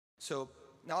So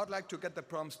now I'd like to get the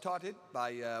program started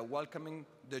by welcoming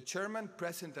the Chairman,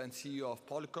 President, and CEO of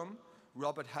Polycom,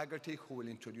 Robert Haggerty, who will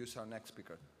introduce our next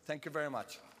speaker. Thank you very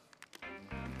much.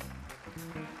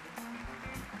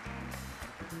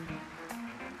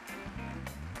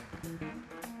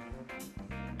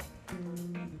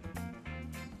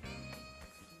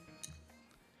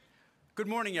 Good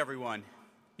morning, everyone.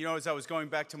 You know, as I was going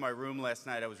back to my room last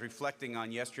night, I was reflecting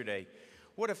on yesterday.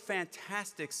 What a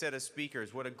fantastic set of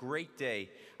speakers. What a great day.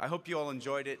 I hope you all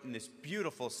enjoyed it in this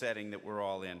beautiful setting that we're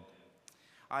all in.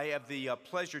 I have the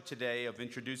pleasure today of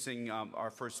introducing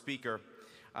our first speaker.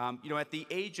 At the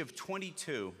age of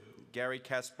 22, Garry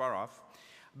Kasparov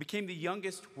became the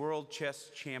youngest world chess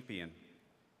champion.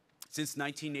 Since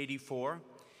 1984,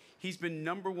 he's been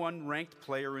 #1 ranked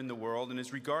player in the world and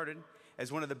is regarded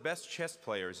as one of the best chess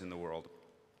players in the world,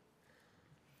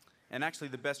 and actually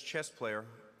the best chess player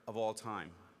of all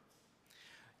time.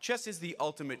 Chess is the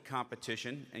ultimate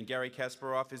competition, and Garry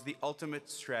Kasparov is the ultimate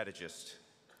strategist.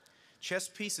 Chess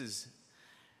pieces,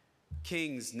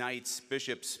 kings, knights,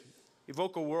 bishops,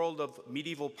 evoke a world of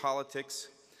medieval politics,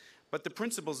 but the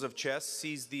principles of chess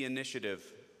seize the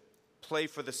initiative. Play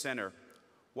for the center.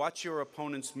 Watch your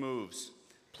opponent's moves.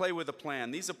 Play with a plan.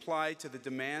 These apply to the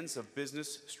demands of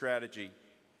business strategy.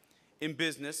 In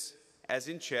business, as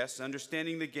in chess,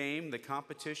 understanding the game, the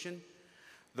competition,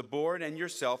 the board, and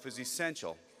yourself is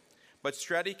essential. But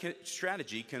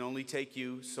strategy can only take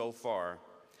you so far.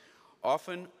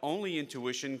 Often, only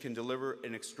intuition can deliver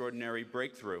an extraordinary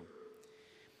breakthrough.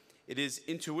 It is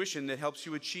intuition that helps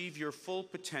you achieve your full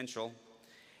potential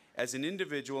as an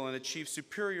individual and achieve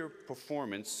superior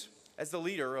performance as the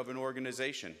leader of an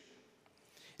organization.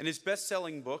 In his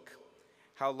best-selling book,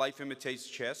 How Life Imitates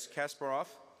Chess, Kasparov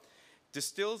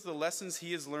distills the lessons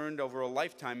he has learned over a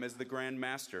lifetime as the Grand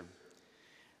Master.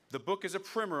 The book is a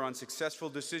primer on successful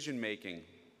decision-making,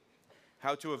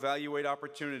 how to evaluate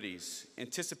opportunities,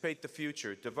 anticipate the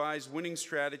future, devise winning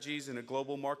strategies in a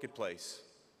global marketplace.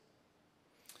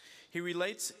 He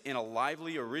relates in a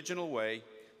lively, original way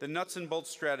the nuts and bolts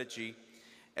strategy,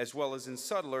 as well as in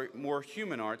subtler, more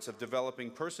human arts of developing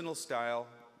personal style,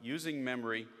 using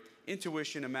memory,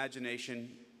 intuition,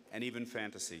 imagination, and even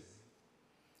fantasy.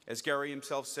 As Garry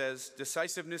himself says,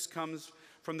 decisiveness comes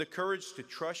from the courage to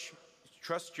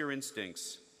trust your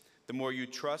instincts. The more you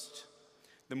trust,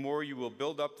 the more you will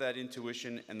build up that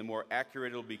intuition and the more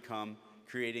accurate it will become,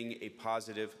 creating a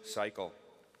positive cycle.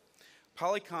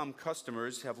 Polycom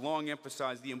customers have long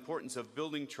emphasized the importance of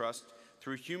building trust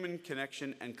through human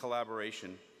connection and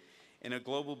collaboration in a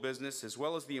global business, as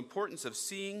well as the importance of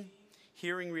seeing,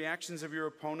 hearing reactions of your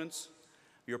opponents,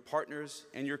 your partners,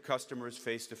 and your customers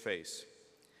face to face.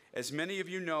 As many of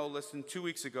you know, less than 2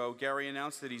 weeks ago, Garry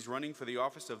announced that he's running for the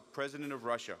office of President of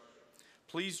Russia.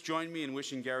 Please join me in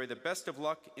wishing Garry the best of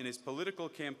luck in his political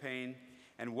campaign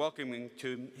and welcoming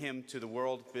him to the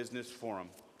World Business Forum.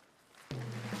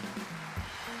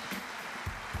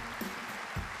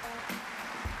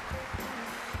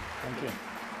 Thank you.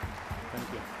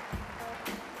 Thank you.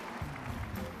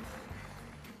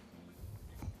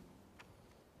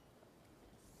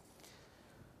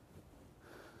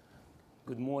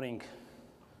 Good morning.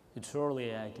 It's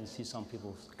early. I can see some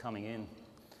people coming in.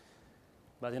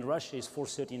 But in Russia, it's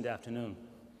 4:30 in the afternoon.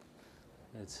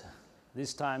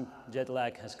 This time, jet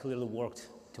lag has clearly worked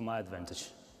to my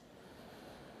advantage.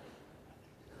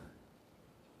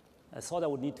 I thought I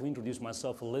would need to introduce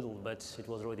myself a little, but it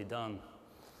was already done.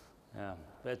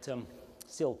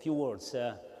 Still, a few words.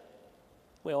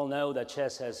 We all know that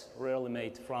chess has rarely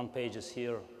made front pages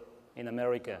here in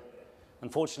America.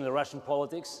 Unfortunately, Russian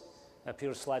politics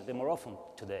appears slightly more often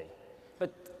today.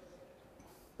 But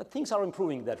things are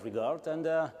improving in that regard, and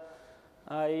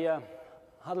I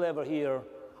hardly ever hear,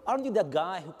 "Aren't you that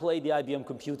guy who played the IBM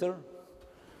computer?"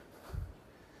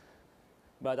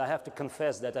 But I have to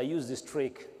confess that I use this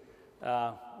trick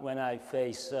when I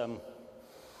face a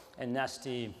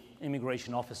nasty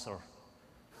immigration officer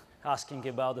asking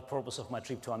about the purpose of my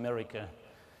trip to America.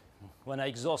 When I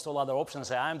exhaust all other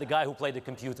options, I say, "I'm the guy who played the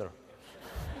computer."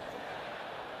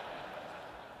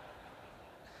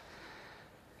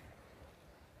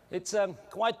 It's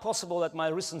quite possible that my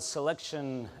recent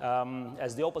selection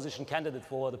as the opposition candidate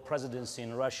for the presidency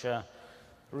in Russia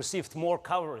received more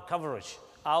coverage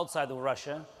outside of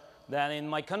Russia than in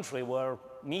my country, where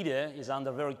media is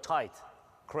under very tight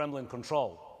Kremlin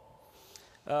control.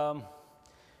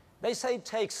 They say it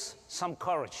takes some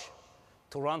courage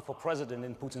to run for president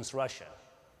in Putin's Russia.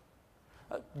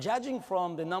 Judging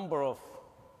from the number of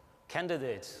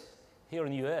candidates here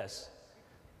in the US,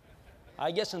 I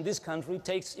guess in this country it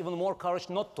takes even more courage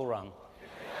not to run.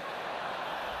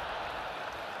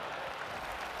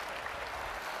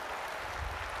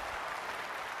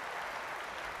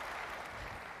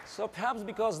 So perhaps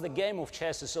because the game of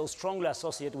chess is so strongly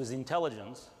associated with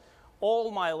intelligence, all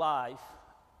my life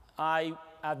I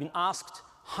have been asked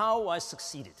how I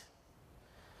succeeded.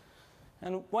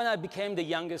 And when I became the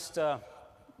youngest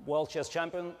world chess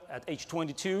champion at age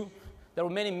 22, there were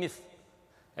many myths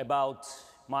about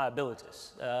my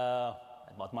abilities,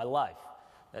 about my life,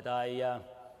 that I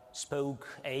spoke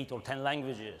 8 or 10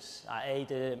 languages, I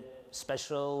ate a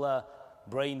special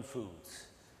brain food,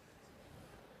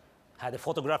 had a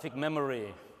photographic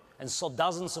memory, and saw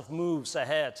dozens of moves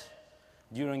ahead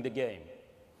during the game.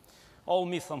 All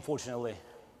myth, unfortunately.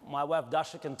 My wife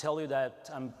Dasha can tell you that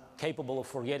I'm capable of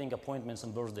forgetting appointments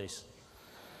and birthdays.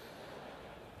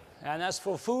 And as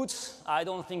for foods, I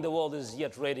don't think the world is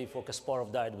yet ready for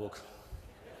Kasparov diet book.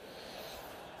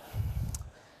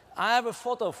 I have a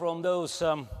photo from those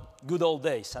good old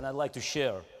days, and I'd like to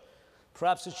share.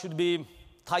 Perhaps it should be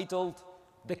titled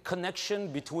 "The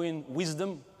Connection Between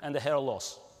Wisdom and the Hair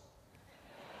Loss."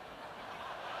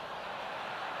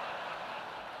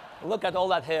 Look at all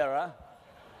that hair, huh?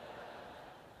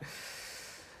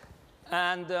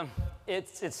 And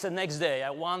it's the next day. I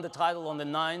won the title on the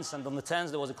 9th, and on the 10th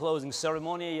there was a closing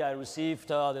ceremony. I received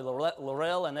the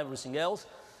laurel and everything else.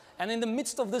 And in the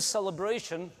midst of this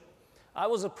celebration, I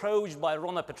was approached by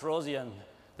Rona Petrosian,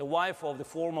 the wife of the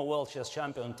former world chess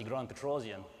champion Tigran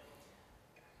Petrosian.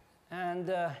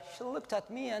 And she looked at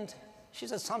me and she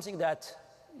said something that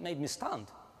made me stunned.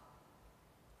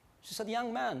 She said,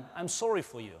 "Young man, I'm sorry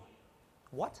for you."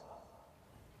 What?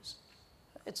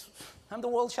 I'm the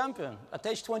world champion at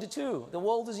age 22. The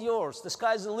world is yours. The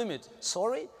sky's the limit.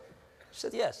 Sorry? She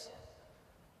said, "Yes.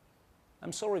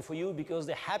 I'm sorry for you because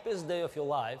the happiest day of your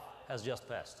life has just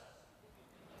passed."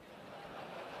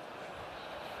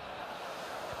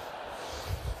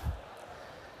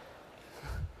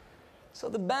 So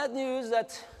the bad news is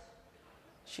that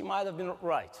she might have been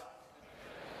right.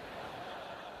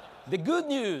 The good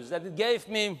news that it gave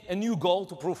me a new goal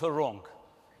to prove her wrong.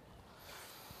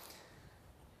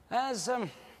 As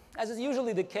is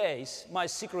usually the case, my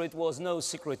secret was no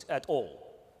secret at all.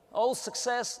 All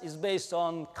success is based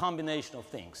on combination of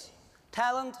things.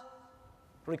 Talent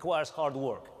requires hard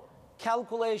work.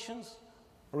 Calculations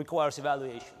requires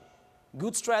evaluation.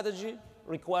 Good strategy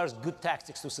requires good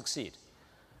tactics to succeed.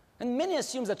 And many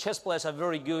assume that chess players are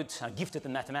very good, gifted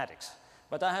in mathematics.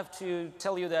 But I have to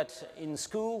tell you that in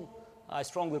school, I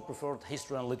strongly preferred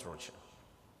history and literature.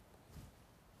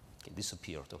 Okay,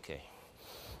 disappeared, okay.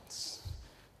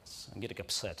 I'm getting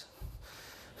upset.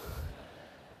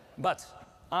 But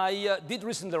I did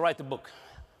recently write a book.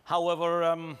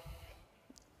 However,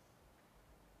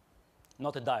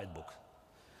 not a diet book.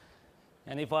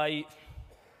 And if I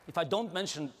don't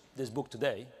mention this book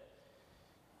today,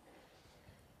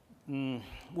 we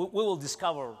will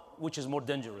discover which is more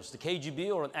dangerous, the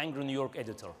KGB or an angry New York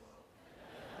editor.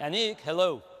 Anik,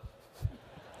 hello.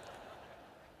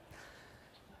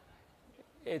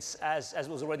 It's, as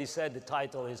was already said, the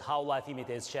title is How Life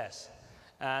Imitates Chess.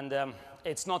 And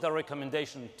it's not a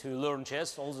recommendation to learn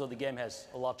chess, although the game has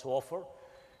a lot to offer.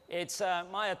 It's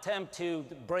my attempt to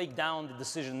break down the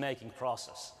decision-making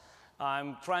process.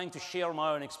 I'm trying to share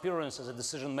my own experience as a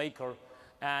decision maker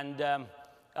and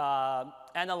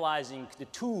analyzing the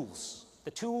tools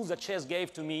that chess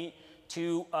gave to me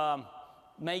to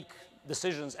make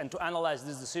decisions and to analyze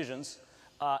these decisions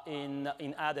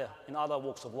in other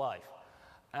walks of life.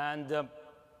 And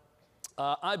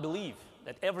I believe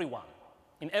that everyone,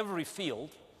 in every field,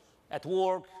 at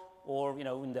work or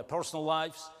in their personal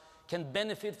lives, can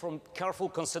benefit from careful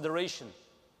consideration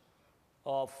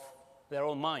of their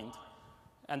own mind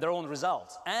and their own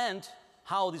results and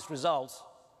how these results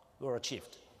were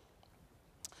achieved.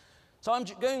 So I'm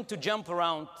going to jump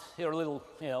around here a little,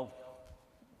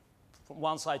 from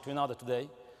one side to another today,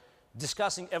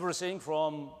 discussing everything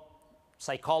from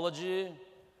psychology,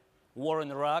 war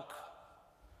in Iraq,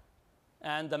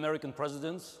 and American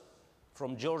presidents,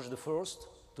 from George I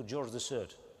to George III.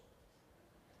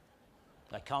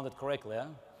 I counted correctly, huh?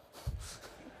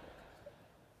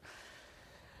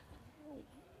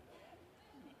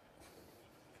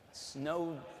 It's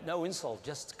no insult,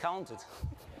 just count it.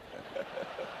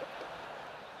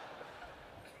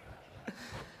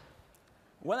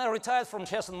 When I retired from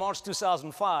chess in March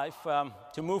 2005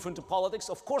 to move into politics,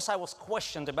 of course I was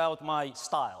questioned about my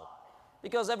style,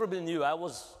 because everybody knew I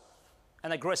was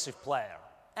an aggressive player.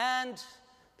 And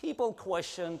people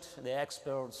questioned, the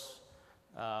experts,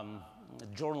 the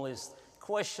journalists,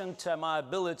 questioned my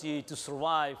ability to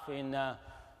survive in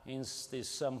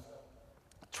this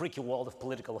tricky world of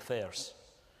political affairs.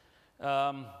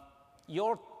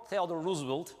 Your Theodore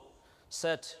Roosevelt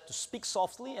said to speak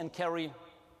softly and carry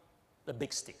a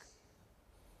big stick.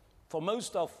 For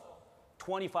most of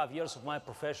 25 years of my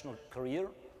professional career,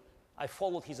 I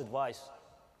followed his advice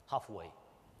halfway.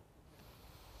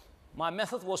 My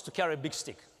method was to carry a big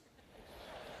stick.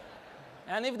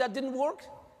 And if that didn't work,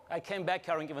 I came back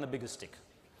carrying even a bigger stick.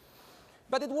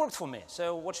 But it worked for me,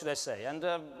 so what should I say? And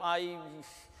I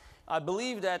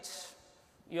believe that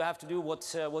you have to do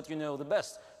what you know the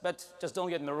best. But just don't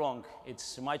get me wrong,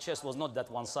 my chess was not that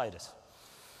one-sided.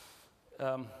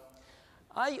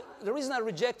 The reason I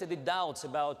rejected the doubts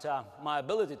about my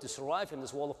ability to survive in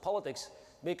this world of politics,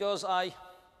 because I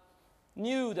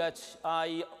knew that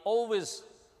I always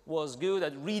was good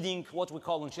at reading what we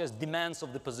call in chess demands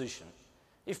of the position.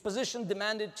 If position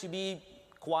demanded to be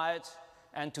quiet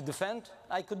and to defend,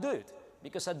 I could do it.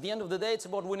 Because at the end of the day, it's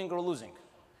about winning or losing.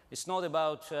 It's not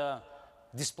about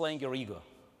displaying your ego.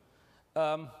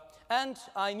 And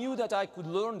I knew that I could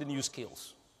learn the new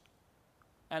skills.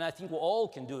 And I think we all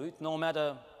can do it, no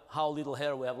matter how little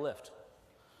hair we have left.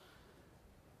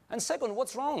 And second,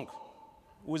 what's wrong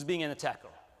with being an attacker?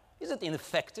 Is it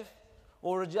ineffective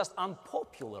or just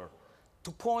unpopular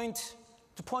to point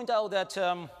out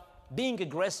that being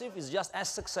aggressive is just as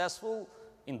successful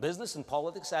in business and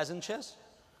politics as in chess?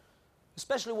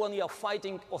 Especially when you are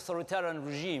fighting authoritarian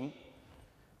regime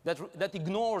that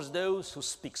ignores those who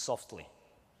speak softly.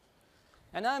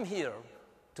 And I'm here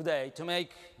today to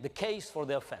make the case for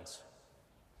the offense.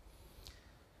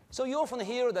 So you often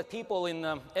hear that people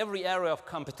in every area of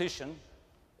competition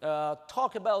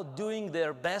talk about doing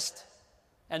their best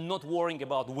and not worrying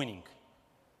about winning.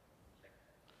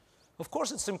 Of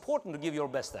course, it's important to give your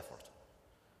best effort.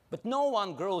 But no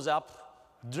one grows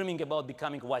up dreaming about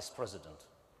becoming vice president.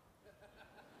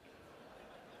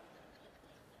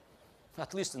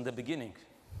 At least in the beginning.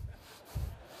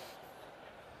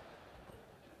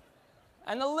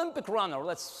 An Olympic runner,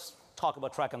 let's talk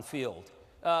about track and field,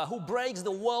 who breaks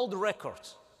the world record,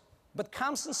 but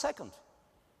comes in second,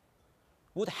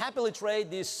 would happily trade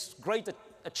this great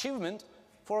achievement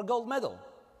for a gold medal.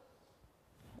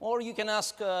 Or you can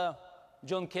ask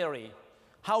John Kerry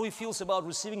how he feels about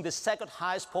receiving the second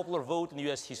highest popular vote in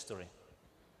US history.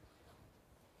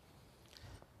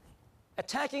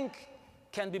 Attacking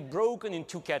can be broken in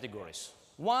two categories.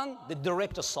 One, the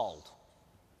direct assault.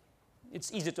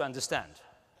 It's easy to understand.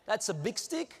 That's a big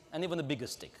stick and even a bigger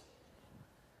stick.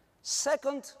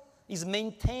 Second is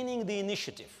maintaining the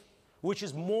initiative, which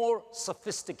is more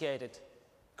sophisticated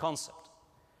concept.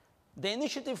 The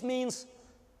initiative means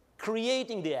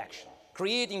creating the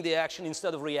action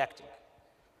instead of reacting.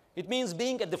 It means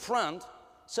being at the front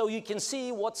so you can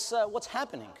see what's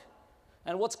happening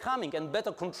and what's coming and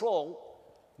better control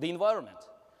the environment.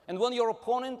 And when your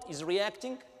opponent is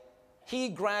reacting, he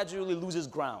gradually loses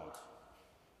ground,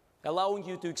 allowing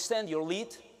you to extend your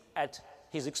lead at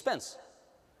his expense.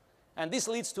 And this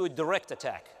leads to a direct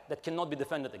attack that cannot be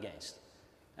defended against.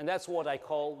 And that's what I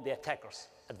call the attacker's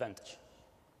advantage.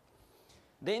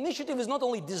 The initiative is not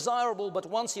only desirable, but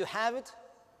once you have it,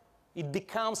 it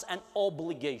becomes an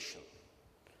obligation.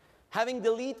 Having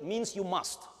the lead means you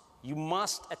must. You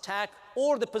must attack,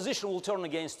 or the position will turn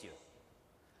against you.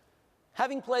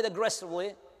 Having played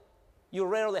aggressively, you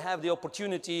rarely have the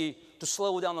opportunity to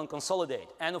slow down and consolidate.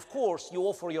 And of course, you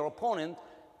offer your opponent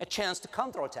a chance to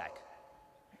counterattack.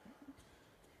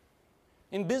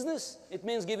 In business, it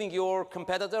means giving your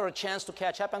competitor a chance to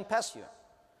catch up and pass you.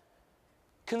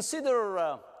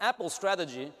 Consider Apple's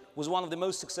strategy with one of the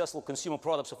most successful consumer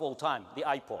products of all time, the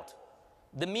iPod.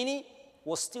 The Mini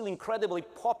was still incredibly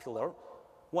popular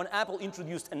when Apple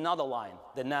introduced another line,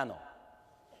 the Nano.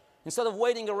 Instead of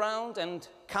waiting around and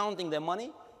counting their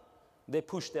money, they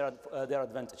pushed their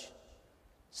advantage.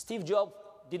 Steve Jobs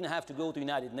didn't have to go to the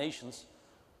United Nations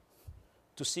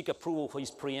to seek approval for his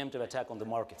preemptive attack on the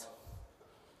market.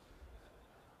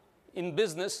 In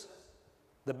business,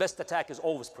 the best attack is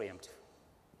always preemptive.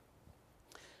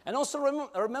 And also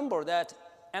remember that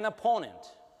an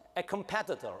opponent, a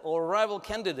competitor, or a rival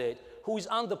candidate who is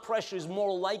under pressure is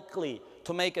more likely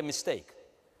to make a mistake.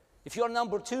 If you're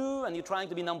number 2 and you're trying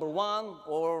to be number 1,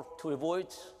 or to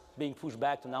avoid being pushed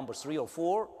back to number 3 or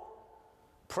 4,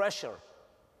 pressure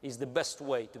is the best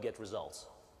way to get results.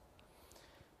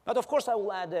 But of course, I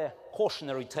will add a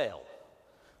cautionary tale.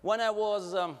 When I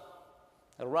was a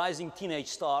rising teenage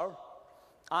star,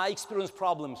 I experienced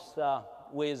problems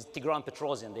with Tigran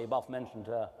Petrosian, the above-mentioned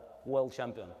world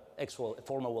champion,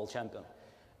 former world champion.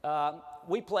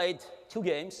 We played 2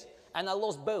 games, and I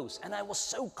lost both. And I was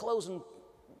so close and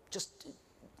to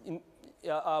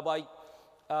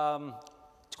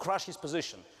crush his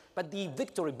position. But the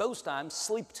victory both times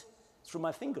slipped through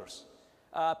my fingers.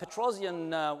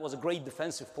 Petrosian was a great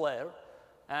defensive player,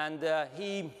 and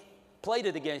he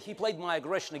he played my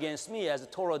aggression against me as a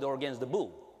toreador against the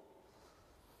bull.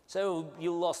 So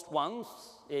you lost once,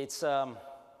 it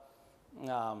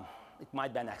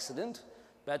might be an accident,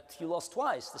 but you lost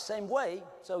twice the same way,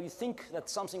 so you think that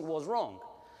something was wrong.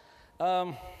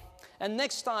 And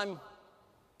next time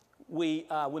we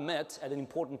met at an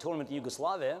important tournament in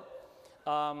Yugoslavia,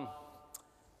 I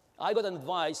got an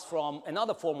advice from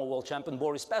another former world champion,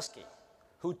 Boris Spassky,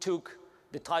 who took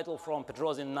the title from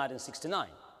Petrosian in 1969.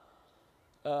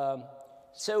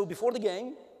 So before the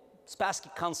game,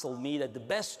 Spassky counseled me that the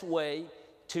best way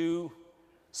to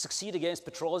succeed against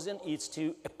Petrosian is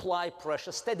to apply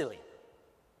pressure steadily.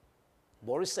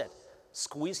 Boris said,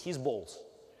 squeeze his balls.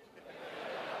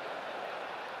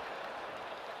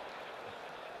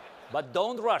 But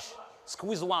don't rush.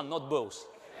 Squeeze one, not both.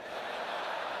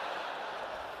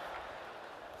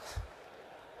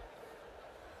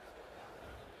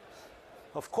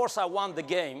 Of course, I won the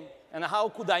game, and how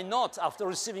could I not after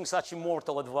receiving such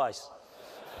immortal advice?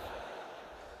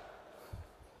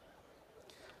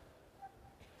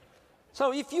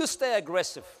 So if you stay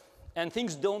aggressive and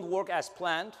things don't work as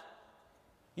planned,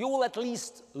 you will at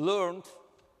least learn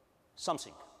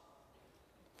something.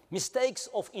 Mistakes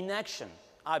of inaction,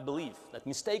 I believe that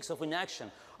mistakes of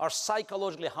inaction are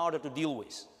psychologically harder to deal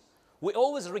with. We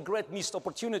always regret missed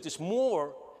opportunities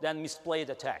more than misplayed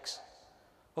attacks.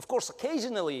 Of course,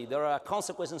 occasionally there are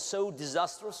consequences so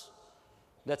disastrous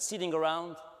that sitting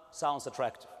around sounds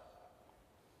attractive.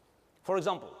 For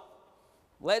example,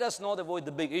 let us not avoid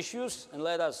the big issues and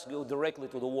let us go directly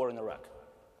to the war in Iraq.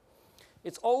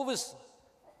 It's always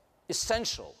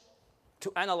essential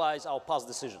to analyze our past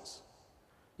decisions.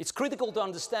 It's critical to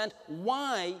understand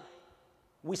why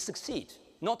we succeed,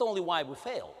 not only why we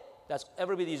fail. That's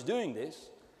everybody is doing this,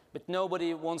 but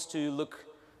nobody wants to look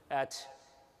at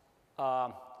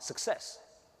success,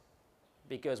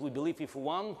 because we believe if we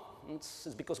won, it's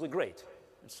because we're great.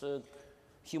 It's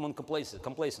human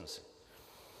complacency.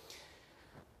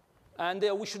 And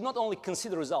we should not only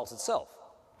consider results itself.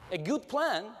 A good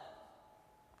plan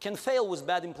can fail with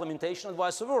bad implementation and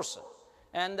vice versa.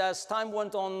 And as time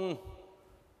went on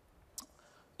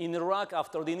in Iraq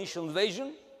after the initial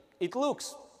invasion, it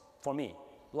looks, for me,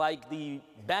 like the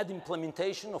bad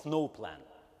implementation of no plan.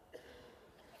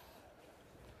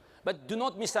 But do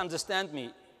not misunderstand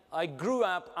me. I grew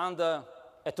up under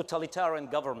a totalitarian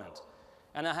government,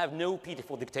 and I have no pity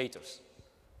for dictators.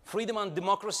 Freedom and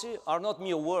democracy are not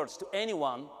mere words to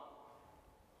anyone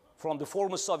from the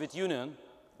former Soviet Union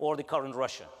or the current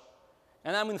Russia.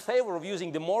 And I'm in favor of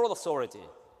using the moral authority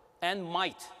and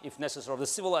might, if necessary, of the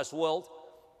civilized world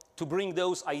to bring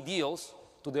those ideals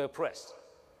to the oppressed.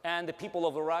 And the people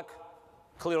of Iraq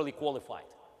clearly qualified.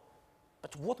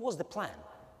 But what was the plan?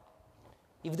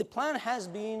 If the plan has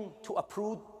been to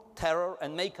uproot terror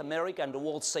and make America and the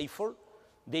world safer,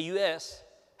 the US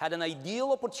had an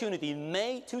ideal opportunity in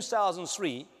May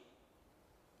 2003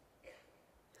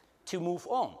 to move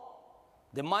on.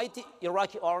 The mighty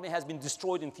Iraqi army has been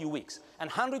destroyed in a few weeks, and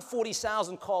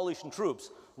 140,000 coalition troops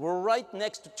were right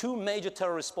next to two major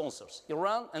terrorist sponsors,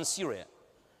 Iran and Syria.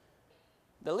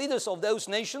 The leaders of those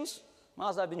nations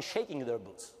must have been shaking their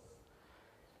boots.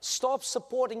 Stop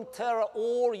supporting terror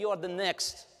or you are the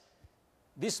next.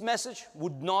 This message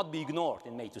would not be ignored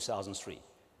in May 2003.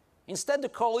 Instead, the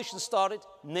coalition started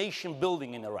nation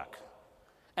building in Iraq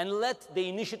and let the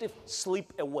initiative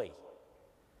slip away.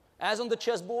 As on the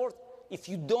chessboard, if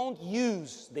you don't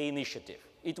use the initiative,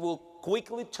 it will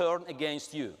quickly turn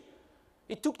against you.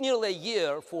 It took nearly a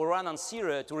year for Iran and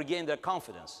Syria to regain their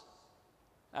confidence.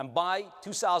 And by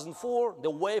 2004,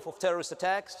 the wave of terrorist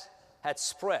attacks had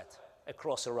spread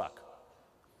across Iraq.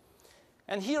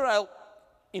 And here I'll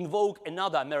invoke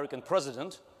another American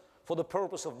president for the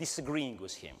purpose of disagreeing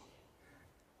with him.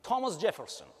 Thomas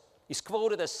Jefferson is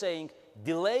quoted as saying,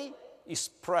 delay is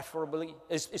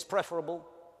preferable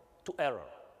to error.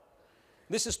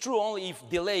 This is true only if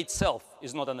delay itself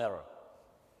is not an error.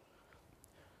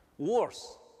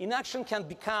 Worse, inaction can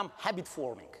become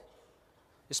habit-forming,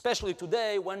 especially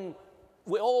today when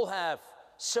we all have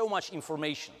so much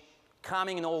information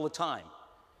coming in all the time.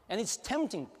 And it's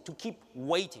tempting to keep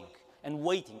waiting and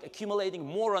waiting, accumulating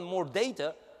more and more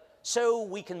data so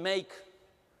we can make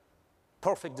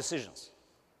perfect decisions.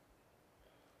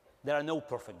 There are no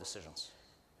perfect decisions.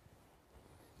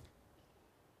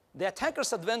 The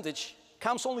attacker's advantage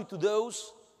comes only to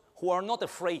those who are not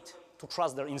afraid to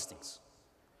trust their instincts.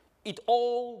 It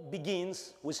all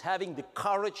begins with having the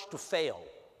courage to fail.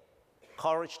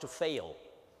 Courage to fail.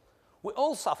 We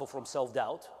all suffer from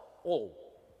self-doubt, all,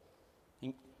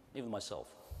 even myself.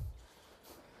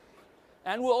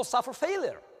 And we all suffer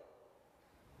failure.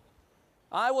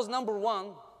 I was number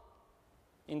one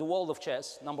in the world of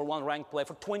chess, #1 ranked player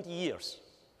for 20 years.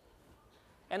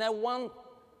 And I won,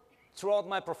 throughout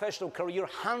my professional career,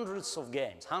 hundreds of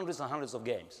games, hundreds and hundreds of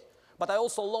games. But I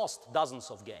also lost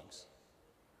dozens of games.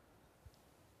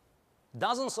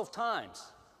 Dozens of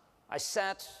times I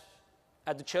sat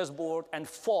at the chessboard and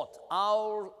fought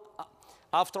hour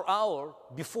after hour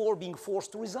before being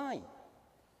forced to resign.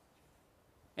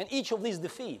 And each of these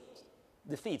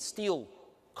defeats still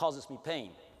causes me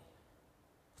pain.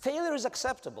 Failure is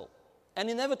acceptable and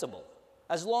inevitable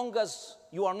as long as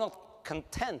you are not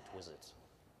content with it.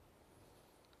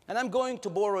 And I'm going to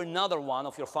borrow another one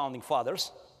of your founding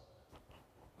fathers.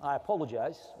 I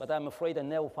apologize, but I'm afraid I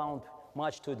never found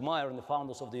much to admire in the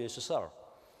founders of the USSR.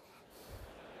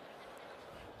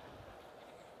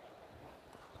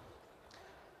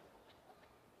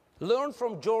 Learn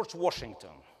from George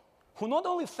Washington, who not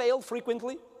only failed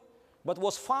frequently, but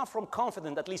was far from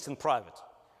confident, at least in private.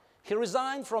 He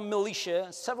resigned from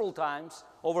militia several times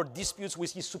over disputes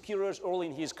with his superiors early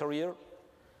in his career.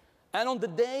 And on the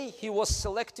day he was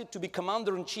selected to be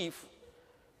commander-in-chief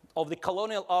of the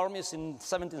colonial armies in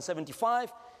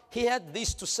 1775, he had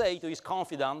this to say to his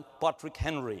confidant, Patrick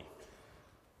Henry.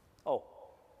 Oh.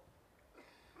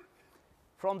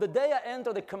 From the day I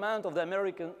entered the command of the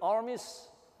American armies,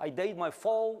 I date my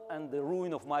fall and the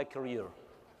ruin of my career.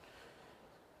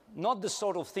 Not the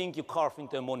sort of thing you carve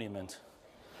into a monument.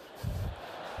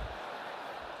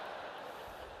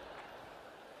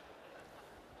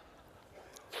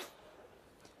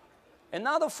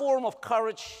 Another form of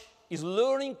courage is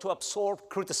learning to absorb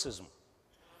criticism.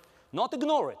 Not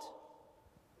ignore it,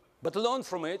 but learn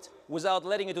from it without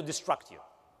letting it distract you.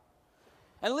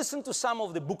 And listen to some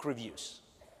of the book reviews.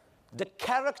 The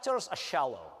characters are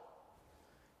shallow.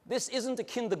 This isn't a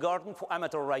kindergarten for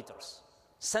amateur writers.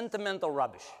 Sentimental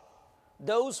rubbish.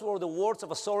 Those were the words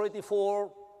of authority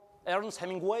for Ernest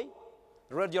Hemingway,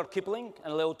 Rudyard Kipling,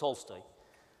 and Leo Tolstoy.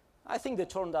 I think they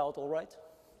turned out all right.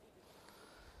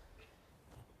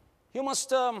 You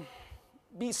must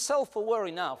be self-aware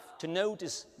enough to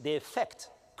notice the effect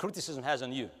criticism has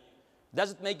on you.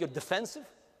 Does it make you defensive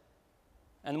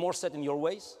and more set in your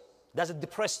ways? Does it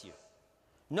depress you?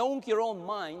 Knowing your own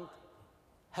mind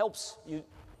helps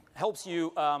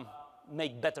you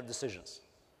make better decisions.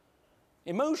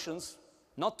 Emotions,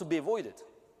 not to be avoided,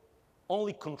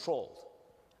 only controlled.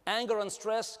 Anger and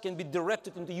stress can be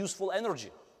directed into useful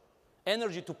energy.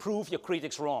 Energy to prove your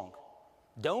critics wrong.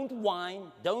 Don't whine,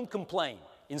 don't complain.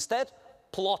 Instead,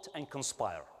 plot and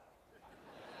conspire.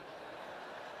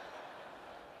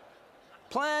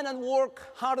 Plan and work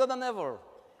harder than ever.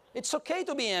 It's okay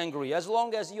to be angry as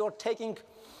long as you're taking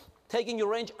your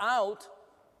range out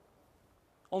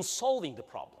on solving the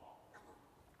problem.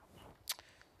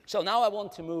 So now I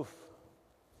want to move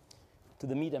to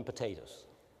the meat and potatoes.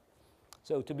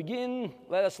 So to begin,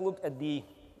 let us look at the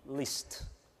list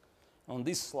on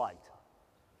this slide.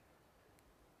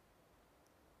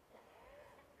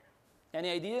 Any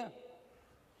idea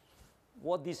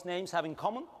what these names have in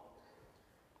common?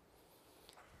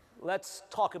 Let's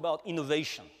talk about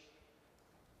innovation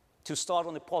to start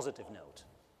on a positive note.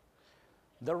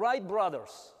 The Wright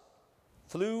brothers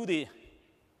flew a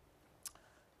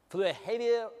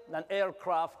heavier-than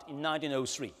aircraft in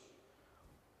 1903.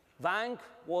 Wang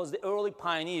was the early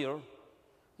pioneer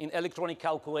in electronic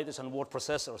calculators and word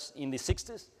processors in the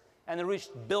 60s, and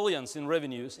reached billions in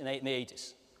revenues in the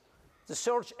 80s. The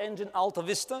search engine Alta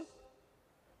Vista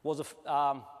was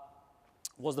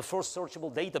the first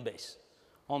searchable database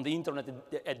on the internet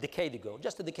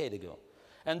just a decade ago.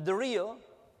 And the Rio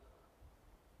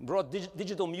brought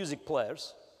digital music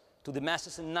players to the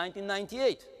masses in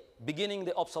 1998, beginning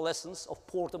the obsolescence of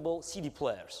portable CD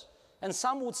players. And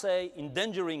some would say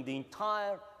endangering the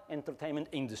entire entertainment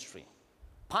industry.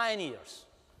 Pioneers.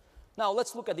 Now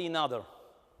let's look at another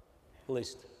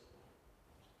list.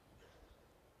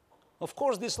 Of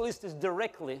course, this list is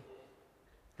directly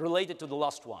related to the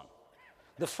last one.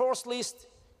 The first list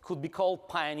could be called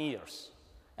pioneers,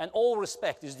 and all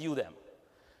respect is due them.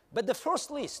 But the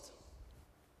first list,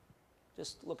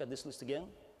 just look at this list again,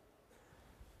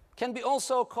 can be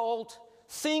also called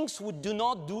things we do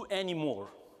not do anymore.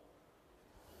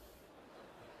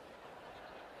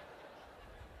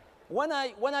 When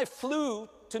I flew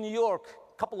to New York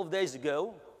a couple of days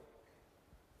ago,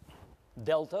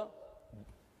 Delta,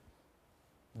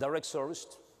 direct service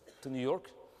to New York,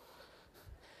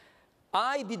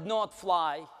 I did not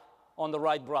fly on the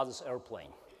Wright brothers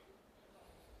airplane.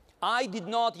 I did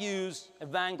not use a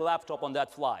Wang laptop on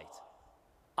that flight.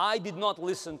 I did not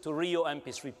listen to Rio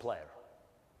MP3 player.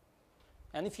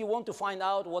 And if you want to find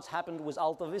out what's happened with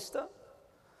Alta Vista,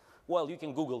 well, you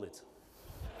can Google it.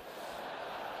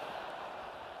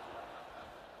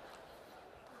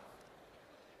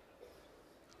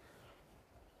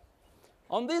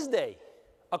 On this day,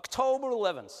 October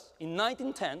 11th, in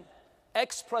 1910,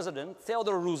 ex-president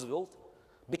Theodore Roosevelt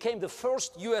became the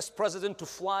first US president to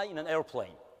fly in an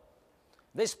airplane.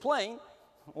 This plane,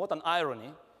 what an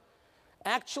irony,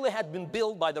 actually had been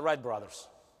built by the Wright brothers.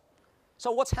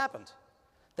 So what's happened?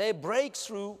 Their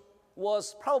breakthrough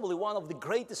was probably one of the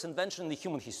greatest inventions in the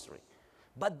human history.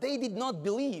 But they did not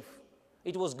believe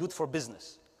it was good for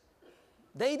business.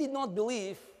 They did not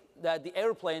believe that the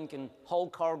airplane can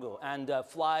hold cargo and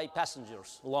fly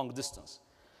passengers long distance.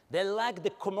 They lacked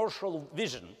the commercial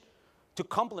vision to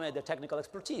complement their technical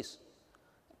expertise.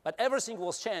 But everything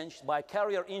was changed by a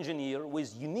carrier engineer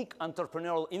with unique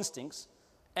entrepreneurial instincts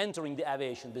entering the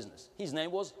aviation business. His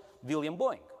name was William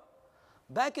Boeing.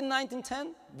 Back in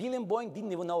 1910, William Boeing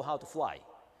didn't even know how to fly,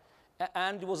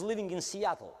 and was living in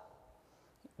Seattle,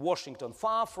 Washington,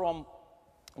 far from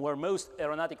where most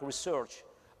aeronautic research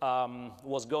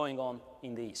was going on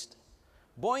in the East.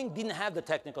 Boeing didn't have the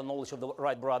technical knowledge of the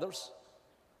Wright brothers.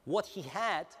 What he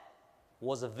had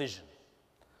was a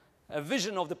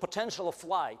vision of the potential of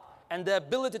flight and the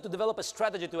ability to develop a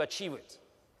strategy to achieve it.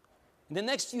 In the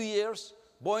next few years,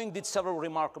 Boeing did several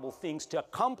remarkable things to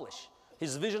accomplish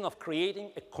his vision of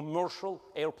creating a commercial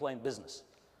airplane business.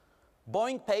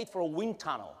 Boeing paid for a wind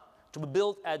tunnel to be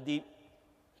built at the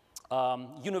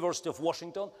University of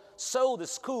Washington so the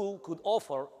school could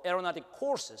offer aeronautic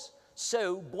courses,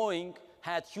 so Boeing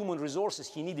had human resources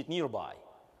he needed nearby.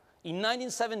 In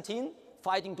 1917,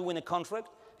 fighting to win a contract,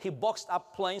 he boxed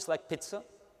up planes like pizza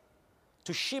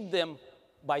to ship them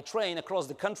by train across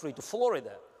the country to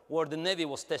Florida, where the Navy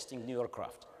was testing new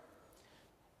aircraft.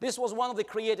 This was one of the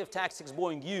creative tactics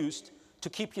Boeing used to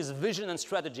keep his vision and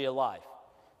strategy alive.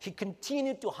 He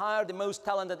continued to hire the most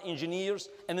talented engineers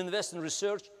and invest in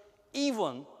research,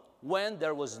 even when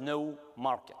there was no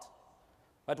market.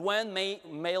 But when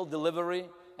mail delivery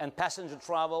and passenger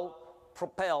travel,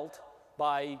 propelled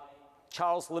by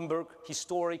Charles Lindbergh,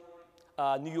 historic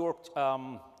New York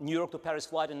to Paris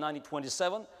flight in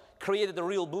 1927, created a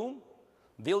real boom,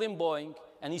 William Boeing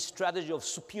and his strategy of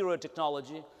superior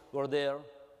technology were there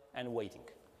and waiting.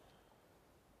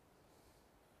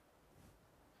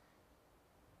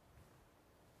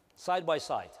 Side by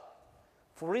side.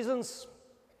 For reasons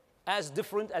as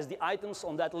different as the items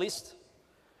on that list,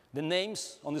 the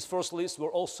names on this first list were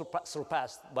all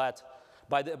surpassed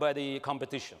by the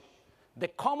competition. The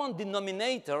common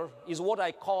denominator is what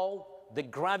I call the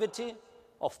gravity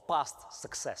of past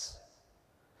success.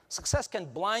 Success can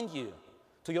blind you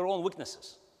to your own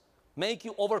weaknesses, make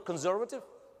you over-conservative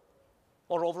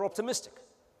or over-optimistic,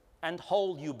 and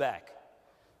hold you back.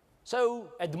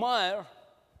 So admire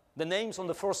the names on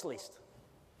the first list,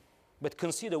 but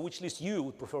consider which list you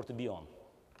would prefer to be on.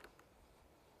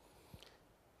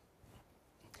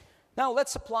 Now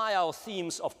let's apply our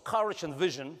themes of courage and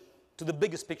vision to the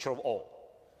biggest picture of all.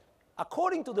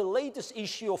 According to the latest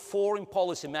issue of Foreign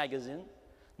Policy magazine,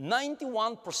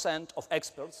 91% of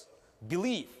experts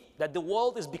believe that the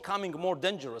world is becoming more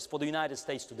dangerous for the United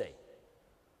States today.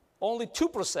 Only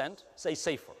 2% say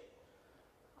safer.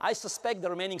 I suspect the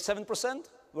remaining 7%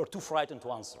 were too frightened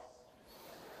to answer.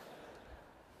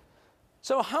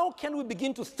 So how can we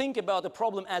begin to think about a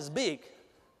problem as big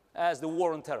as the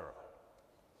war on terror?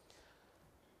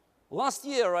 Last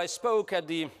year, I spoke at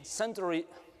the centenary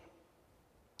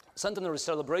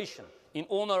celebration in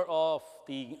honor of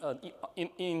to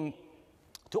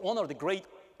honor the great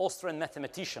Austrian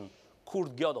mathematician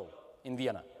Kurt Gödel in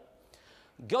Vienna.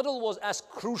 Gödel was as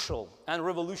crucial and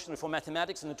revolutionary for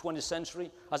mathematics in the 20th century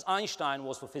as Einstein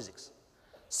was for physics.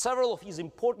 Several of his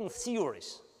important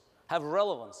theories have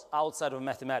relevance outside of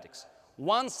mathematics.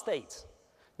 One states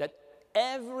that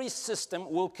every system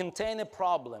will contain a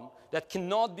problem that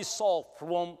cannot be solved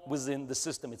from within the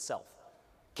system itself.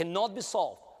 Cannot be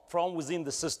solved from within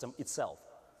the system itself.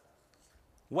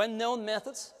 When known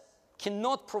methods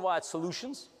cannot provide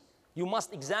solutions, you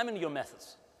must examine your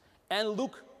methods and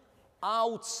look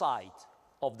outside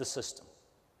of the system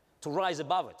to rise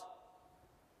above it.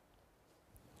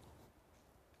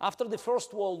 After the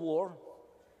First World War,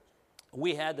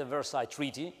 we had the Versailles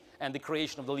Treaty and the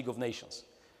creation of the League of Nations.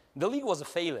 The League was a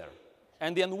failure,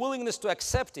 and the unwillingness to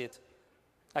accept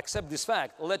this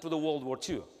fact, led to the World War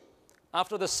II.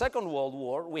 After the Second World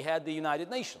War, we had the United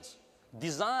Nations,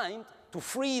 designed to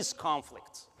freeze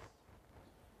conflicts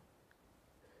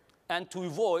and to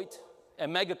avoid a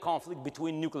mega conflict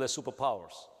between nuclear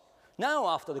superpowers. Now,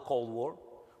 after the Cold War,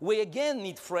 we again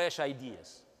need fresh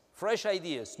ideas,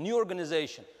 new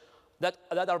organization that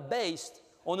are based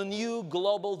on a new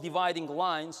global dividing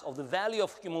lines of the value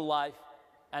of human life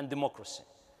and democracy.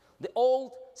 The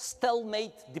old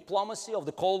stalemate diplomacy of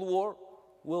the Cold War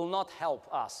will not help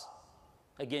us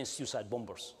against suicide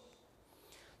bombers.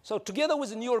 So together with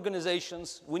the new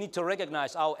organizations, we need to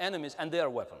recognize our enemies and their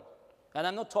weapon. And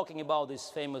I'm not talking about this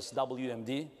famous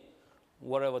WMD,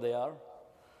 wherever they are.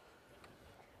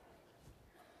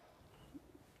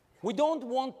 We don't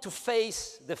want to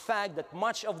face the fact that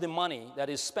much of the money that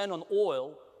is spent on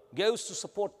oil goes to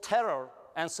support terror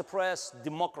and suppress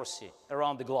democracy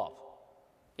around the globe.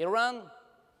 Iran,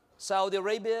 Saudi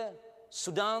Arabia,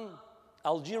 Sudan,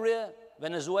 Algeria,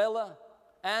 Venezuela,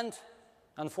 and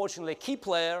unfortunately, a key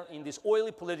player in this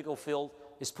oily political field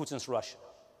is Putin's Russia.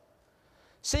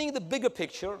 Seeing the bigger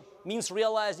picture means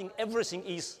realizing everything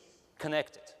is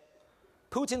connected.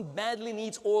 Putin badly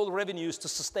needs oil revenues to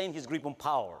sustain his grip on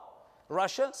power.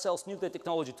 Russia sells nuclear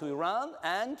technology to Iran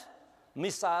and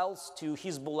missiles to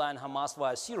Hezbollah and Hamas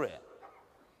via Syria.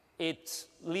 It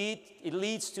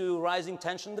leads to rising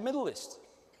tension in the Middle East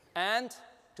and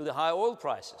to the high oil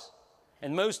prices.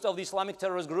 And most of the Islamic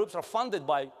terrorist groups are funded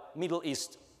by Middle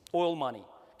East oil money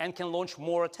and can launch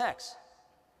more attacks.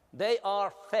 They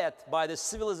are fed by the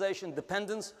civilization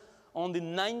dependence on the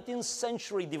 19th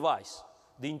century device,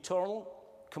 the internal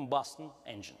combustion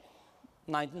engine.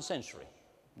 19th century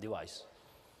device.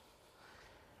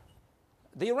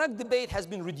 The Iraq debate has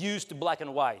been reduced to black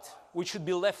and white, which should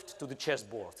be left to the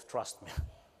chessboard, trust me.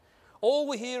 All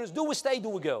we hear is, do we stay, do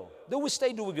we go? Do we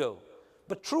stay, do we go?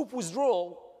 But troop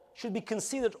withdrawal should be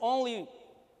considered only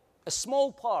a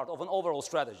small part of an overall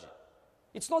strategy.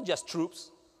 It's not just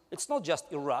troops, it's not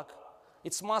just Iraq.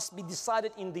 It must be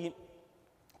decided in the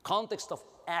context of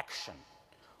action,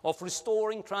 of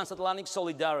restoring transatlantic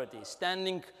solidarity,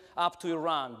 standing up to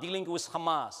Iran, dealing with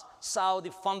Hamas, Saudi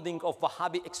funding of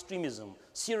Wahhabi extremism,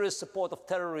 serious support of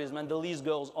terrorism, and the list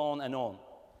goes on and on.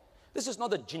 This is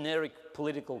not a generic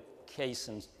political case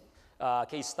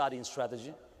study and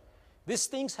strategy. These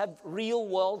things have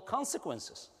real-world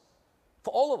consequences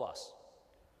for all of us.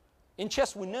 In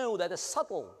chess, we know that a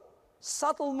subtle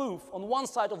move on one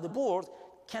side of the board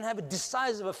can have a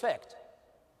decisive effect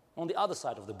on the other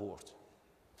side of the board.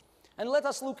 And let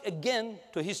us look again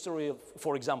to history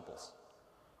for examples.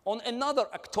 On another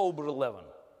October 11,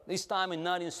 this time in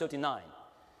 1939,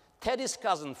 Teddy's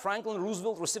cousin Franklin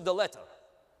Roosevelt received a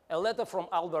letter from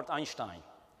Albert Einstein.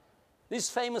 This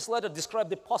famous letter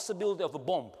described the possibility of a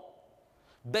bomb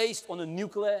based on a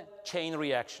nuclear chain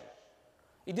reaction.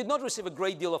 It did not receive a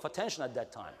great deal of attention at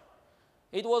that time.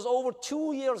 It was over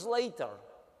 2 years later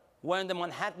when the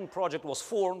Manhattan Project was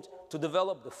formed to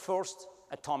develop the first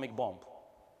atomic bomb.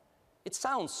 It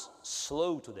sounds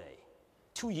slow today.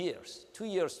 2 years. 2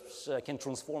 years can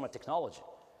transform a technology.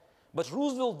 But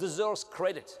Roosevelt deserves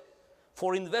credit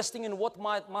for investing in what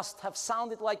must have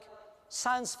sounded like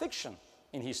science fiction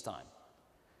in his time,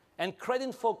 and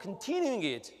credit for continuing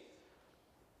it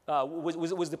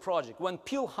with the project when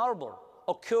Pearl Harbor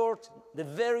occurred the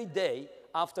very day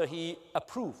after he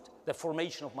approved the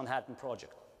formation of Manhattan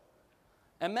Project.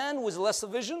 A man with lesser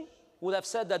vision would have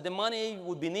said that the money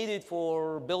would be needed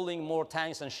for building more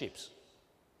tanks and ships.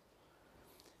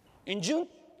 In June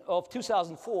of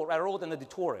 2004, I wrote an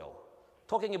editorial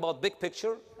talking about big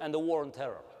picture and the war on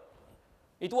terror.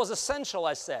 It was essential,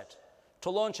 I said, to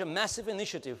launch a massive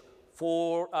initiative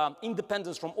for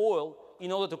independence from oil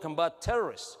in order to combat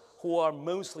terrorists who are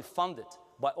mostly funded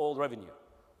by oil revenue.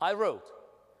 I wrote,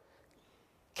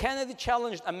 Kennedy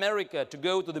challenged America to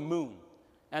go to the moon,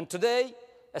 and today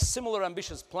a similar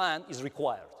ambitious plan is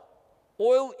required.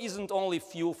 Oil isn't only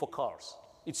fuel for cars,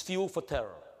 it's fuel for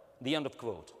terror. The end of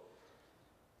quote.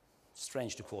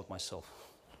 Strange to quote myself.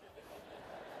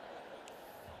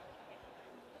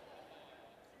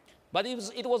 But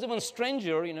it was even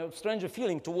stranger, stranger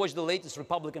feeling to watch the latest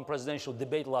Republican presidential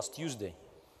debate last Tuesday.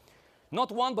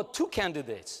 Not one, but two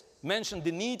candidates mentioned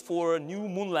the need for a new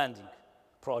moon landing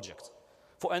project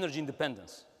for energy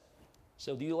independence.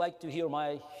 So do you like to hear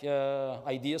my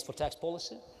ideas for tax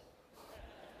policy?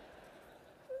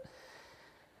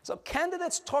 So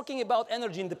candidates talking about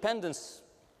energy independence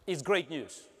is great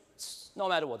news. It's, no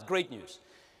matter what, great news.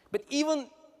 But even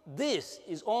this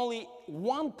is only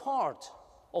one part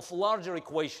of larger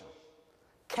equation.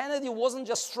 Kennedy wasn't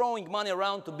just throwing money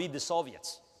around to beat the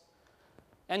Soviets.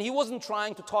 And he wasn't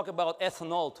trying to talk about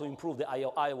ethanol to improve the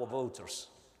Iowa voters.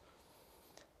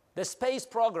 The space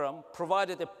program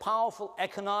provided a powerful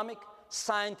economic,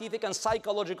 scientific, and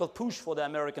psychological push for the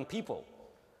American people.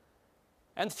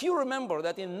 And few remember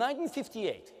that in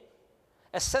 1958,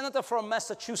 a senator from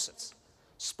Massachusetts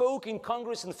spoke in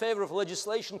Congress in favor of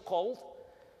legislation called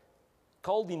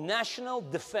the National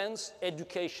Defense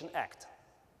Education Act.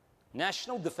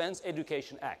 National Defense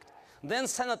Education Act. Then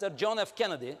Senator John F.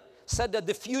 Kennedy said that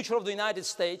the future of the United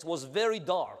States was very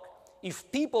dark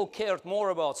if people cared more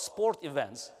about sport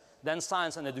events than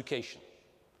science and education.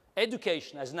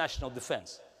 Education as national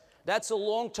defense. That's a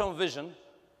long-term vision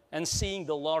and seeing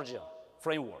the larger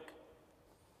framework.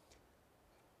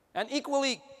 An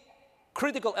equally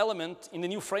critical element in the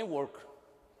new framework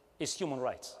is human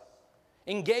rights.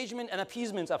 Engagement and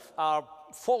appeasement are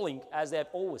falling as they have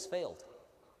always failed.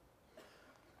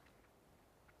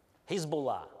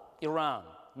 Hezbollah, Iran,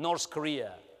 North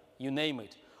Korea, you name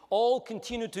it, all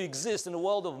continue to exist in a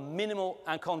world of minimal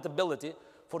accountability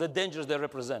for the dangers they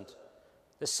represent.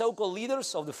 The so-called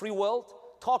leaders of the free world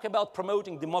talk about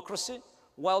promoting democracy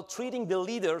while treating the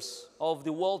leaders of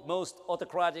the world's most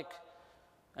autocratic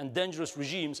and dangerous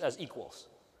regimes as equals.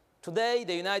 Today,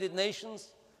 the United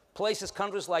Nations places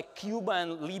countries like Cuba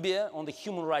and Libya on the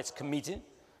Human Rights Committee,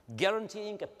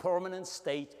 guaranteeing a permanent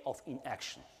state of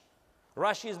inaction.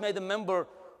 Russia is made a member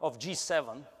of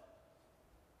G7.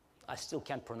 I still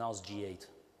can't pronounce G8.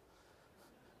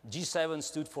 G7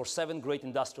 stood for 7 great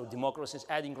industrial democracies.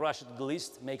 Adding Russia to the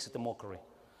list makes it a mockery.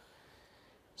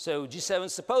 So G7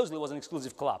 supposedly was an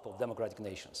exclusive club of democratic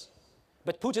nations.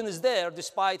 But Putin is there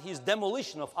despite his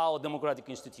demolition of our democratic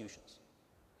institutions.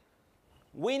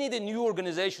 We need a new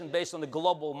organization based on the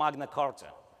global Magna Carta,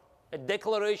 a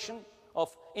declaration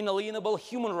of inalienable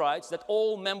human rights that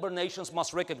all member nations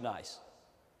must recognize.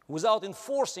 Without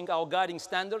enforcing our guiding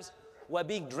standards, we're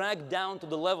being dragged down to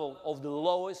the level of the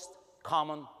lowest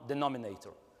common denominator.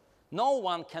 No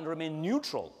one can remain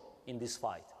neutral in this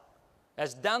fight.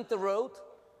 As Dante wrote,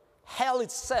 hell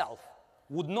itself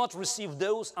would not receive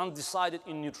those undecided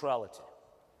in neutrality.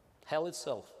 Hell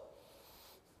itself.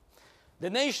 The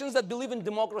nations that believe in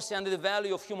democracy and the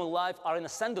value of human life are in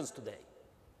ascendance today.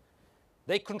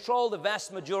 They control the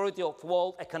vast majority of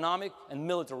world economic and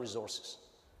military resources.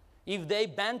 If they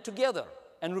band together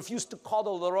and refuse to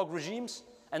coddle the rogue regimes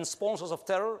and sponsors of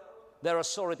terror, their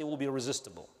authority will be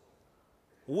irresistible.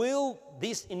 Will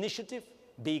this initiative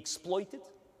be exploited,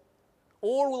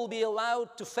 or will be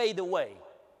allowed to fade away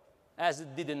as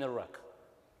it did in Iraq?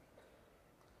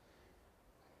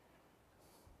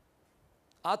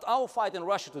 Our fight in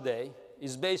Russia today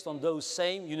is based on those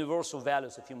same universal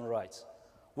values of human rights.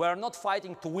 We are not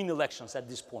fighting to win elections at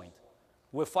this point.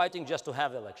 We're fighting just to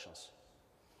have elections.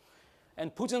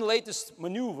 And Putin's latest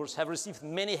maneuvers have received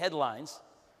many headlines,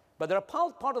 but they're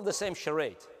part of the same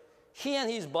charade. He and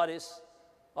his buddies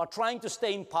are trying to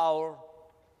stay in power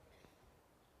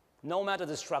no matter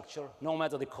the structure, no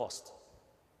matter the cost.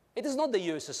 It is not the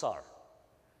USSR.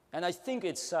 And I think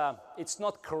it's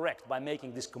not correct by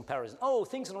making this comparison. Oh,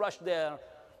 things in Russia, they're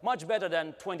much better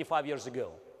than 25 years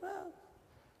ago. Well,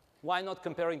 why not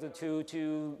comparing the two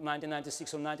to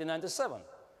 1996 or 1997?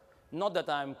 Not that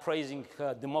I'm praising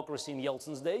democracy in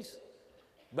Yeltsin's days,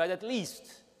 but at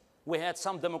least we had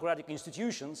some democratic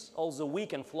institutions, although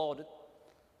weak and flawed,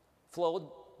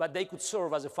 but they could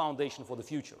serve as a foundation for the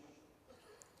future.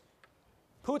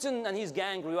 Putin and his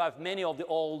gang revived many of the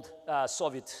old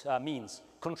Soviet means.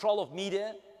 Control of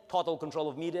media, total control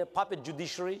of media, puppet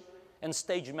judiciary, and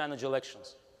stage-managed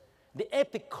elections. The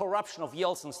epic corruption of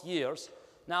Yeltsin's years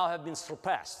now have been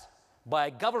surpassed by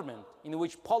a government in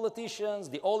which politicians,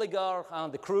 the oligarchs,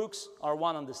 and the crooks are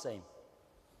one and the same.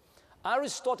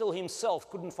 Aristotle himself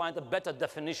couldn't find a better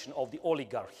definition of the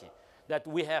oligarchy that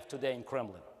we have today in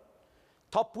Kremlin.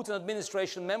 Top Putin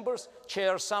administration members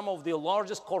chair some of the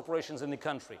largest corporations in the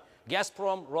country: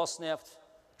 Gazprom, Rosneft,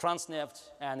 Transneft,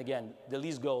 and again, the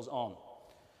list goes on.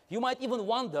 You might even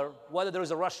wonder whether there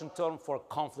is a Russian term for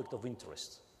conflict of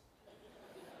interest.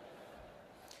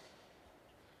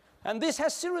 And this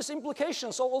has serious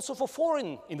implications also for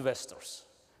foreign investors.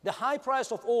 The high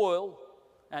price of oil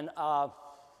and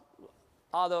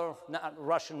other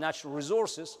Russian natural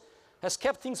resources has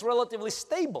kept things relatively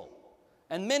stable,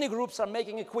 and many groups are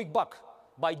making a quick buck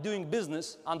by doing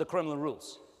business under Kremlin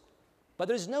rules. But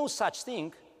there is no such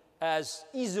thing as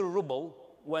easy ruble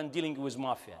when dealing with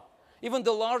mafia. Even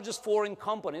the largest foreign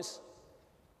companies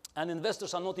and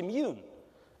investors are not immune,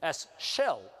 as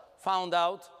Shell found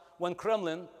out when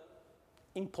Kremlin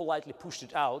impolitely pushed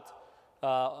it out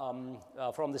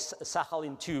from the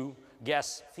Sakhalin-2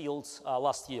 gas fields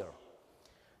last year.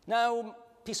 Now,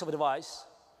 piece of advice: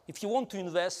 if you want to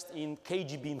invest in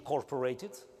KGB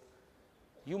Incorporated,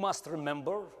 you must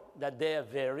remember that they are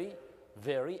very,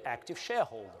 very active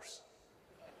shareholders,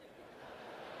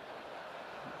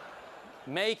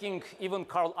 making even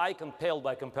Carl Icahn pale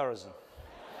by comparison.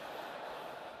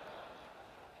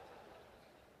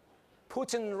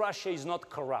 Putin in Russia is not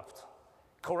corrupt.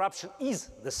 Corruption is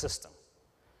the system.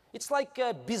 It's like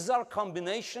a bizarre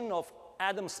combination of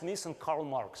Adam Smith and Karl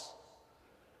Marx.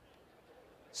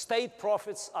 State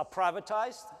profits are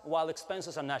privatized while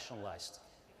expenses are nationalized.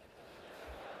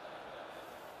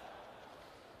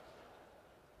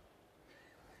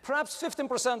 Perhaps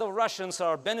 15% of Russians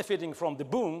are benefiting from the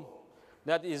boom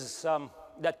that is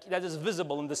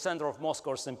visible in the center of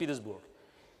Moscow or St. Petersburg.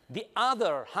 The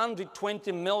other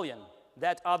 120 million,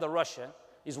 that other Russia,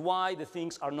 is why the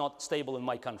things are not stable in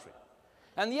my country.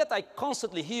 And yet I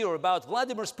constantly hear about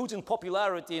Vladimir Putin's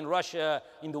popularity in Russia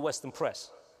in the Western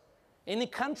press. In a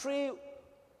country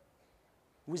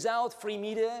without free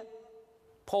media,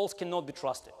 polls cannot be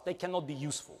trusted. They cannot be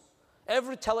useful.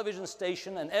 Every television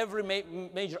station and every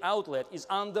major outlet is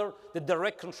under the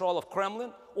direct control of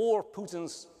Kremlin or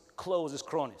Putin's closest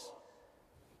cronies.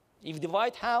 If the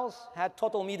White House had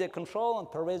total media control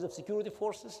and pervasive security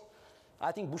forces,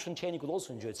 I think Bush and Cheney could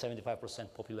also enjoy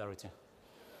 75% popularity.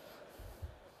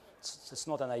 It's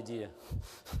not an idea.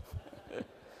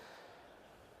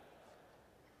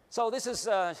 So this is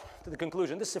to the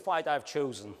conclusion. This is a fight I've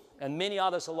chosen, and many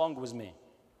others along with me.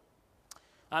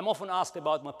 I'm often asked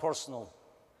about my personal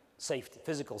safety,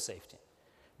 physical safety.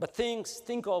 But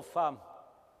think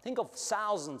of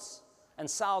thousands and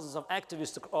thousands of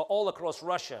activists all across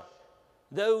Russia,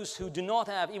 those who do not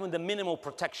have even the minimal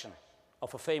protection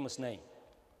of a famous name.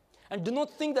 And do not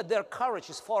think that their courage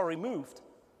is far removed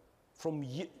from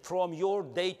your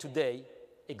day-to-day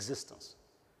existence.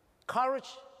 Courage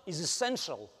is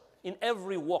essential in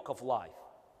every walk of life,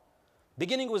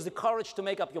 beginning with the courage to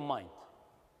make up your mind.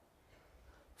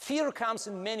 Fear comes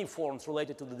in many forms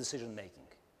related to the decision-making.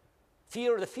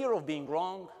 The fear of being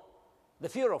wrong, the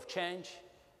fear of change,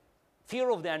 fear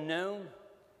of the unknown,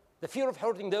 the fear of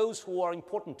hurting those who are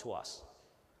important to us.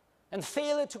 And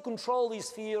failure to control these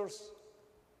fears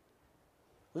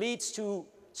leads to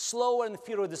slower and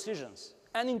fewer decisions,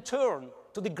 and in turn,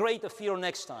 to the greater fear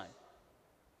next time.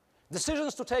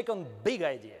 Decisions to take on big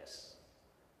ideas,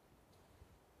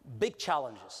 big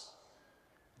challenges,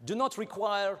 do not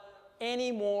require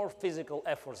any more physical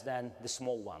efforts than the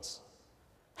small ones.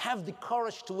 Have the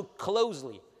courage to look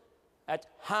closely at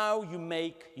how you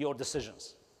make your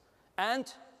decisions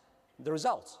and the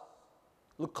results.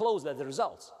 Look closely at the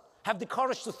results. Have the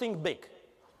courage to think big.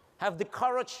 Have the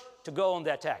courage to go on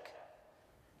the attack.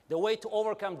 The way to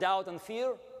overcome doubt and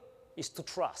fear is to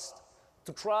trust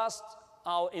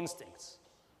our instincts,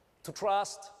 to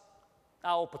trust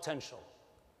our potential,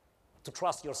 to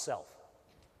trust yourself.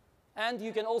 And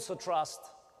you can also trust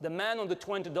the man on the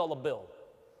 $20 bill,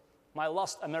 my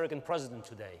last American president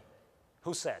today,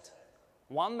 who said,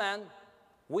 "One man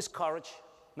with courage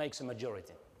makes a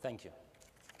majority." Thank you.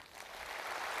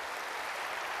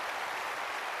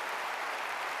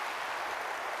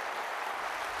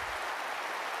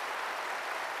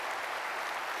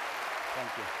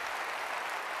 Thank you.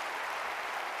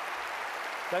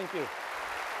 Thank you.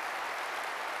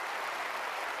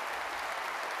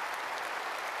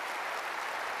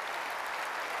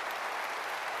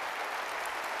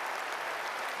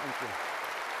 Thank you.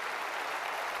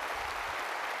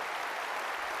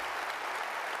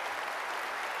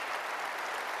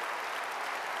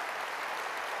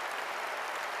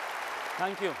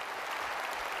 Thank you.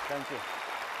 Thank you.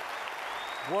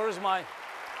 Where is my...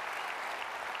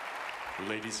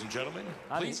 Ladies and gentlemen,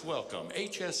 please welcome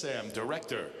HSM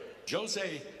Director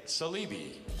Jose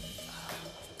Salibi.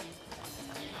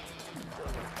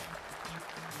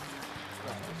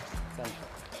 Thank you.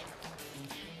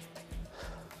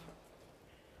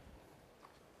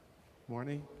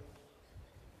 Morning.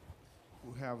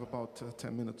 We have about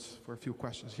 10 minutes for a few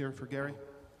questions here for Gary.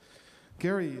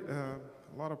 Gary, a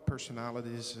lot of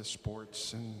personalities,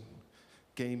 sports and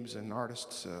games and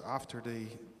artists, after they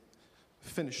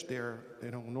finish their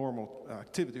normal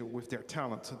activity with their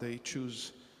talent, they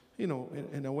choose, in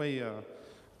a way,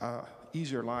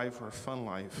 easier life or fun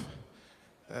life.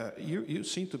 You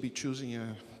seem to be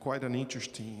choosing quite an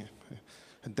interesting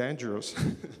and dangerous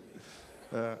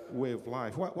way of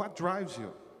life. What drives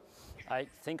you? I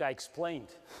think I explained.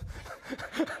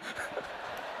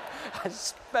 I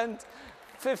spent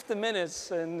 50 minutes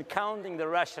in counting the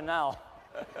rationale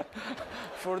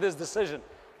for this decision.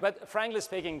 But frankly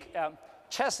speaking,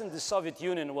 chess in the Soviet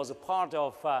Union was a part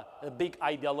of a big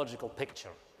ideological picture.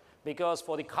 Because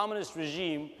for the communist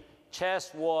regime,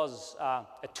 chess was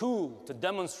a tool to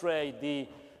demonstrate the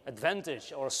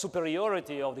advantage or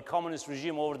superiority of the communist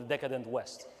regime over the decadent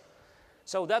West.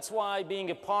 So that's why being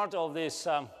a part of this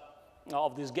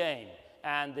game,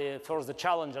 and first the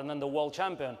challenger and then the world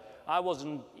champion, I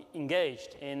wasn't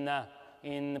engaged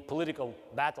in political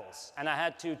battles. And I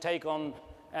had to take on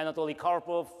Anatoly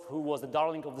Karpov, who was the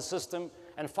darling of the system,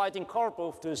 and fighting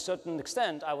Karpov to a certain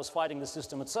extent, I was fighting the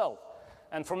system itself.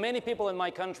 And for many people in my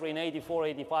country in 84,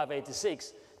 85,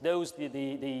 86, those the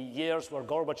years where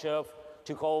Gorbachev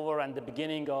took over and the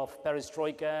beginning of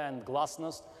perestroika and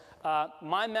glasnost,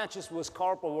 my matches with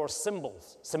Karpov were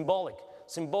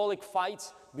symbolic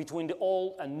fights between the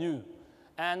old and new.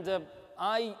 And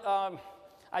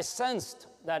I sensed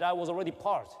that I was already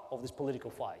part of this political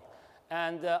fight.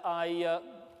 And I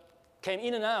came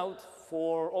in and out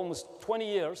for almost 20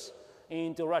 years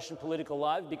into Russian political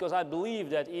life because I believe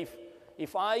that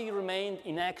if I remained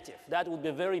inactive, that would be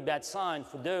a very bad sign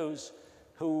for those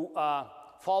who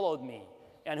followed me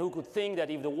and who could think that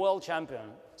if the world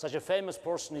champion, such a famous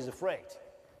person, is afraid,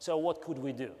 so what could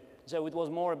we do? So it was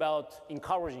more about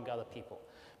encouraging other people.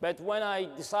 But when I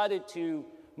decided to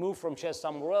move from chess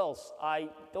somewhere else, I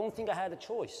don't think I had a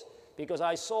choice because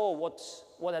I saw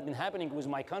what had been happening with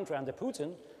my country under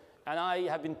Putin, and I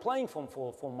have been playing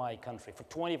for my country for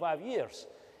 25 years.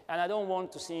 And I don't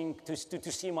want to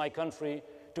see my country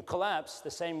to collapse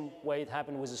the same way it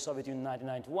happened with the Soviet Union in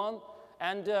 1991,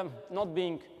 and not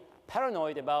being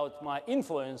paranoid about my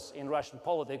influence in Russian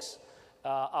politics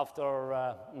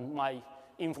after my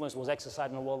influence was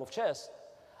exercised in the world of chess.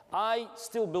 I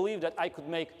still believe that I could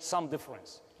make some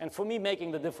difference. And for me,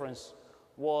 making the difference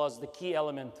was the key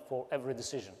element for every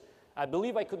decision. I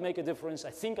believe I could make a difference.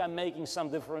 I think I'm making some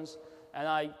difference, and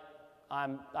I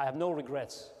have no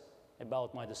regrets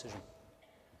about my decision.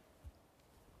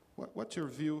 What's your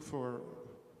view for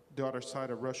the other side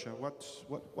of Russia?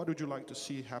 What would you like to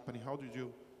see happening? How did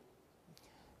you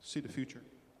see the future?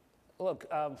 Look,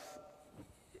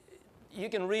 you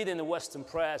can read in the Western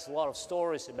press a lot of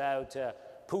stories about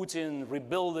Putin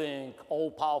rebuilding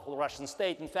all-powerful Russian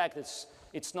state. In fact,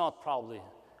 it's not probably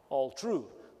all true,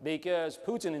 because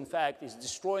Putin, in fact, is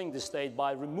destroying the state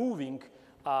by removing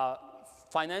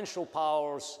financial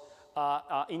powers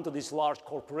into this large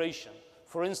corporation.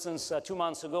 For instance, 2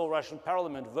 months ago, Russian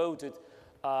parliament voted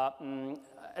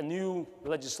a new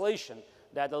legislation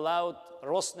that allowed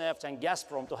Rosneft and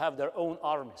Gazprom to have their own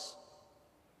armies.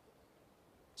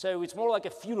 So it's more like a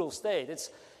feudal state.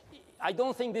 I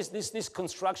don't think this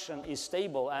construction is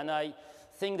stable, and I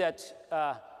think that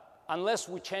unless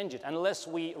we change it, unless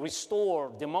we restore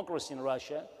democracy in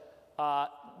Russia,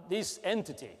 this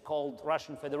entity called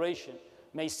Russian Federation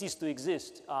may cease to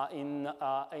exist in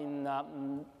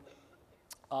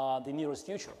the nearest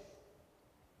future.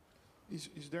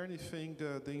 Is there anything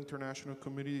the international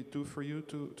community do for you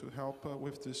to help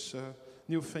with this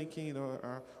new thinking,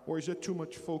 or is it too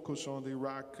much focus on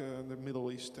Iraq and the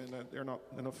Middle East, and they're not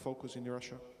enough focus in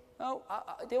Russia? No,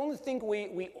 the only thing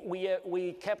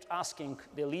we kept asking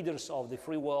the leaders of the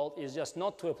free world is just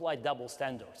not to apply double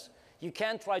standards. You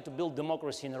can't try to build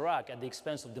democracy in Iraq at the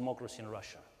expense of democracy in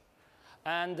Russia.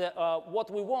 And what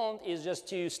we want is just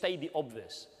to state the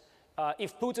obvious.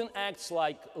 If Putin acts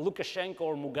like Lukashenko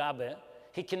or Mugabe,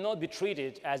 he cannot be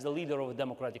treated as the leader of a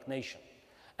democratic nation.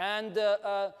 And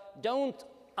don't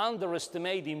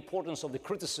underestimate the importance of the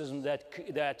criticism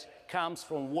that comes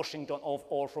from Washington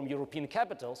or from European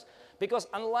capitals, because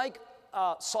unlike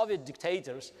Soviet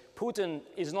dictators, Putin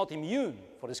is not immune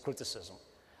for this criticism.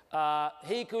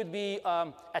 He could be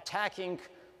attacking,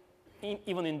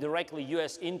 even indirectly,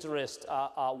 US interests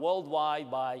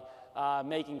worldwide by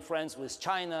making friends with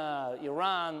China,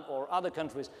 Iran, or other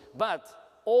countries,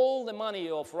 but all the money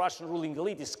of Russian ruling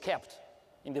elite is kept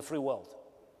in the free world.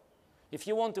 If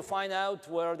you want to find out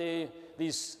where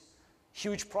these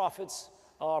huge profits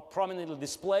are prominently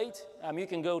displayed, you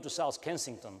can go to South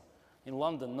Kensington in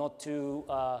London, not to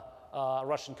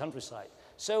Russian countryside.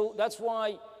 So that's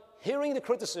why hearing the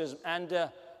criticism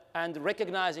and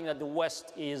recognizing that the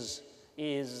West is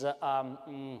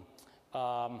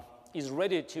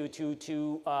ready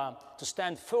to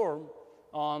stand firm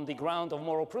on the ground of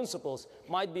moral principles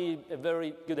might be a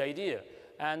very good idea.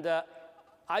 And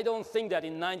I don't think that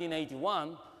in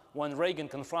 1981, when Reagan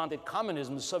confronted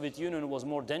communism, the Soviet Union was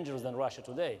more dangerous than Russia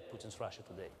today, Putin's Russia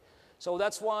today. So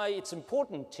that's why it's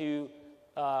important to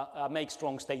make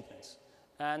strong statements.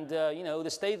 And you know, the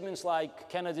statements like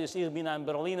Kennedy's Ich bin ein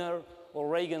Berliner or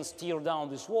Reagan's tear down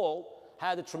this wall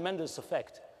had a tremendous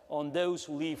effect on those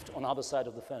who lived on the other side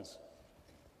of the fence.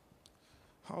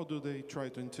 How do they try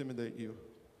to intimidate you?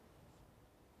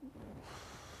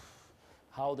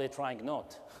 How are they trying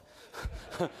not?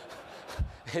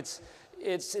 It's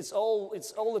all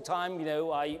the time, you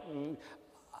know.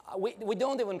 We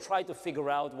don't even try to figure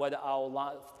out whether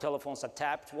our telephones are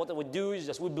tapped. What we do is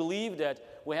just we believe that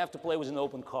we have to play with an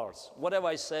open cards. Whatever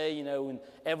I say, you know, in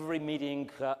every meeting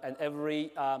and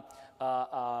every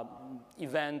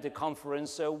event, the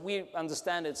conference, so we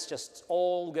understand it's just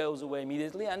all goes away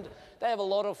immediately. And they have a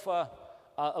lot of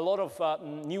a lot of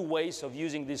new ways of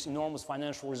using these enormous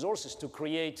financial resources to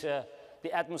create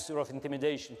the atmosphere of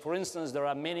intimidation. For instance, there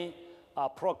are many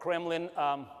pro-Kremlin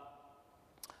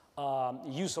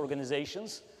youth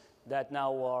organizations that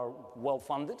now are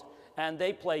well-funded, and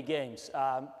they play games.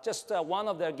 Just one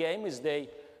of their games is they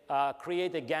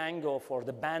create a gang of, or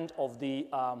the band of the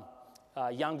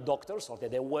young doctors, or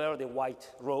they wear the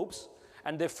white robes,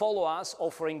 and they follow us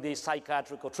offering the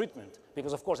psychiatric treatment,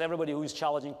 because of course everybody who is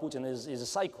challenging Putin is a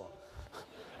psycho.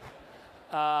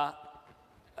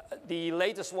 The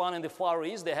latest one in the Far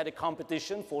East, they had a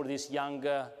competition for this young,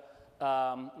 again,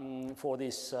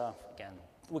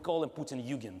 we call them Putin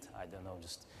Jugend, I don't know,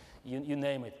 just you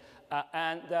name it.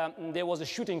 And there was a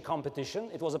shooting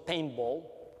competition. It was a paintball,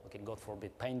 okay, God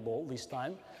forbid, paintball this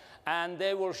time. And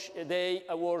they were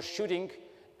shooting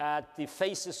at the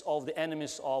faces of the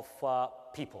enemies of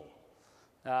people.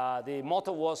 The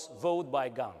motto was, vote by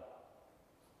gun.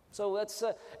 So that's,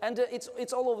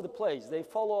 it's all over the place. They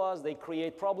follow us, they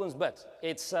create problems, but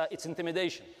it's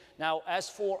intimidation. Now, as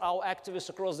for our activists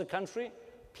across the country,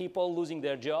 people losing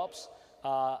their jobs,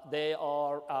 they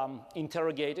are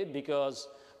interrogated because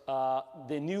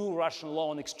the new Russian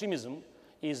law on extremism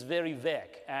is very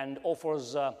vague and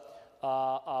offers a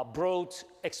broad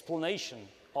explanation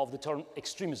of the term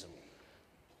extremism.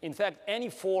 In fact, any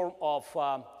form of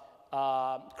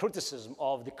criticism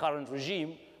of the current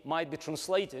regime might be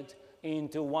translated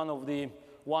into one of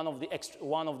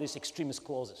these extremist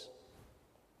clauses.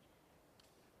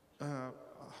 How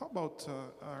about,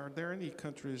 are there any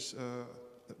countries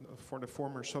for the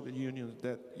former Soviet Union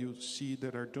that you see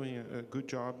that are doing a good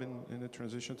job in the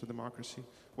transition to democracy?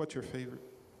 What's your favorite?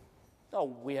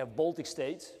 Oh, we have Baltic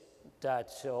states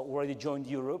that already joined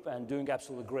Europe and doing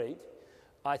absolutely great.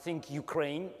 I think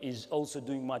Ukraine is also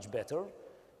doing much better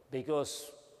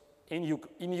because in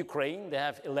Ukraine they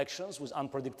have elections with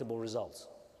unpredictable results.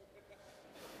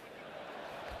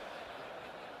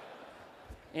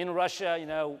 In Russia, you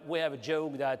know, we have a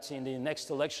joke that in the next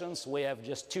elections we have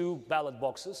just 2 ballot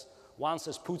boxes. One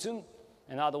says Putin,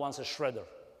 and the other one says Shredder.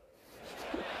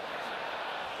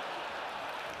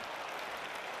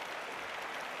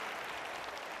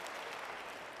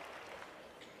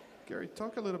 Gary,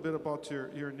 talk a little bit about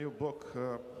your new book,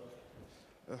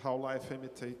 How Life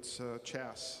Imitates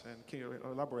Chess, and can you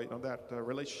elaborate on that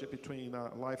relationship between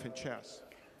life and chess?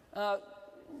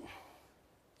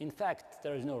 In fact,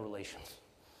 there is no relation.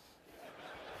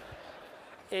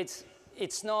 It's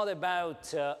not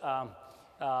about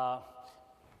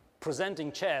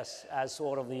presenting chess as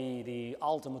sort of the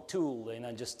ultimate tool, you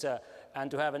know, just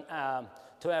and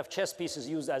to have chess pieces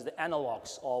used as the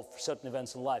analogs of certain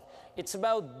events in life. It's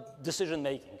about decision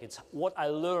making. It's what I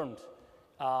learned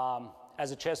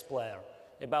as a chess player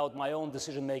about my own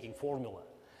decision making formula.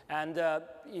 And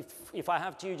if I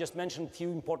have to just mention a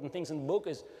few important things in the book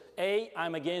is, A,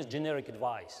 I'm against generic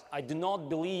advice. I do not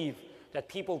believe that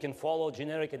people can follow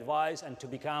generic advice and to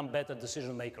become better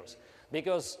decision makers,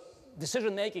 because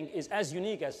decision making is as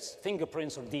unique as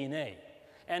fingerprints or DNA.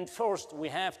 And first, we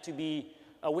have to be,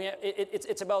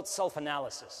 it's about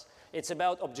self-analysis. It's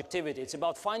about objectivity. It's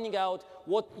about finding out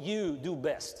what you do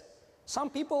best. Some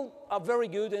people are very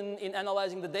good in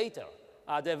analyzing the data.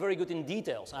 They're very good in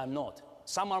details. I'm not.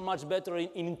 Some are much better in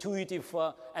intuitive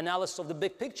analysis of the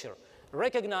big picture.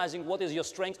 Recognizing what is your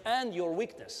strength and your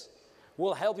weakness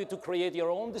will help you to create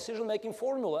your own decision-making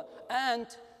formula and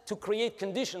to create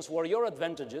conditions where your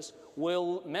advantages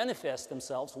will manifest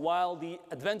themselves while the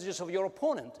advantages of your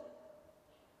opponent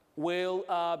will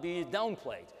be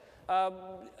downplayed.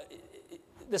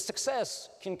 The success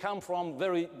can come from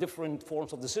very different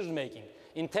forms of decision-making.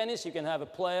 In tennis, you can have a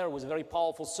player with a very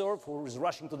powerful serve who is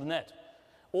rushing to the net.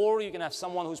 Or you can have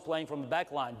someone who's playing from the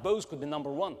back line. Both could be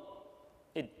number one.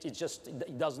 It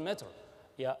doesn't matter.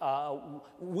 Yeah,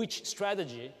 which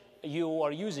strategy you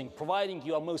are using, providing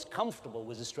you are most comfortable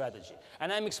with the strategy.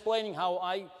 And I'm explaining how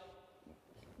I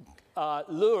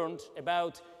learned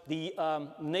about the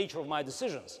nature of my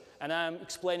decisions. And I'm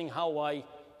explaining how I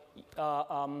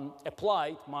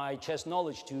applied my chess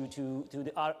knowledge to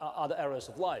the other areas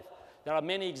of life. There are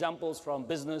many examples from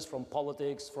business, from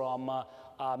politics, from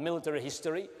military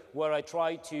history, where I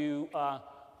try to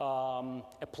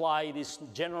apply this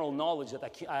general knowledge that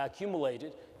I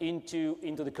accumulated into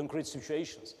the concrete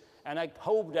situations. And I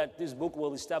hope that this book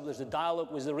will establish a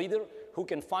dialogue with the reader who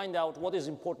can find out what is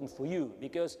important for you,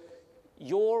 because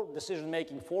your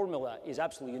decision-making formula is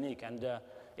absolutely unique. And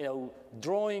you know,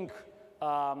 drawing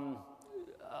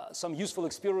some useful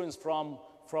experience from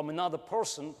another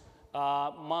person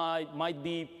might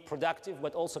be productive,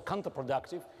 but also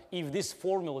counterproductive if this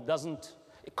formula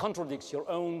contradicts your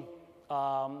own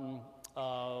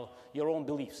your own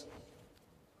beliefs.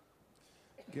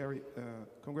 Gary,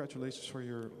 congratulations for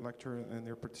your lecture and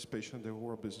your participation in the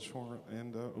World Business Forum,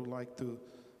 and I would like to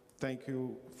thank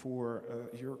you for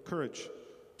your courage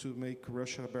to make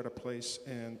Russia a better place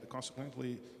and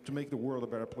consequently to make the world a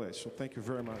better place. So thank you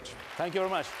very much. Thank you very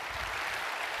much.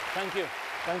 Thank you.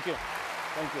 Thank you.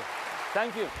 Thank you.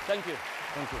 Thank you. Thank you.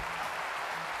 Thank you.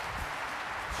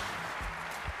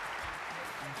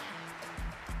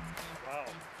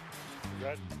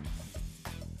 Wow.